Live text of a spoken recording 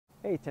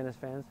Hey tennis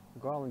fans,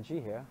 Garland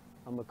G here.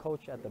 I'm a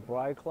coach at the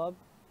Bride Club,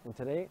 and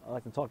today I'd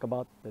like to talk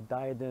about the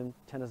Diadem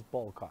tennis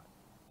ball cart.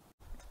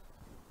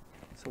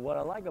 So what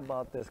I like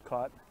about this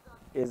cart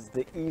is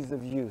the ease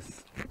of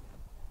use.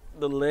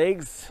 The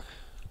legs,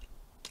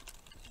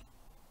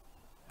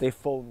 they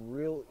fold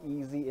real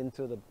easy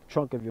into the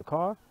trunk of your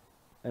car,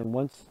 and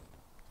once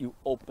you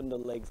open the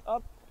legs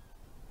up,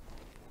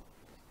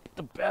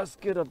 the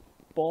basket of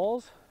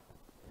balls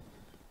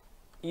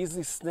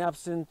easily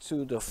snaps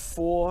into the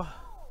four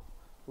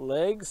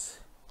legs.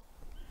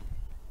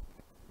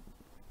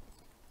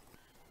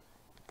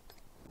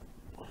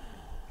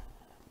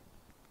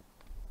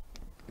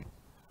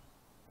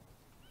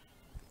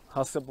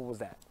 How simple was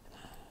that?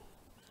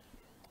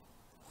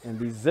 And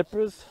these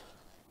zippers,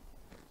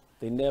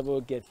 they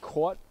never get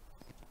caught.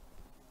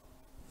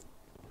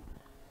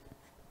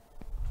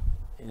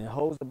 And it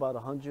holds about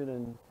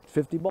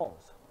 150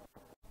 balls.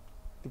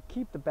 To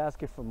keep the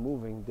basket from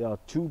moving, there are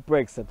two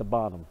brakes at the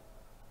bottom,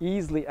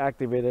 easily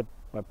activated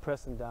by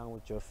pressing down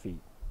with your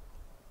feet.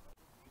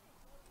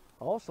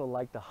 I also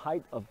like the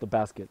height of the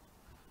basket.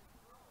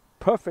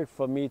 Perfect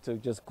for me to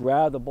just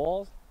grab the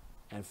balls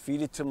and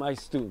feed it to my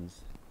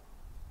students.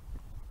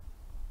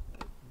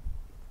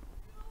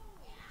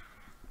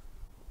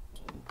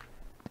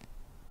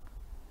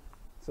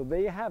 So there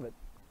you have it,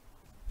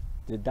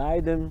 the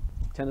Diadem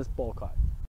tennis ball cart.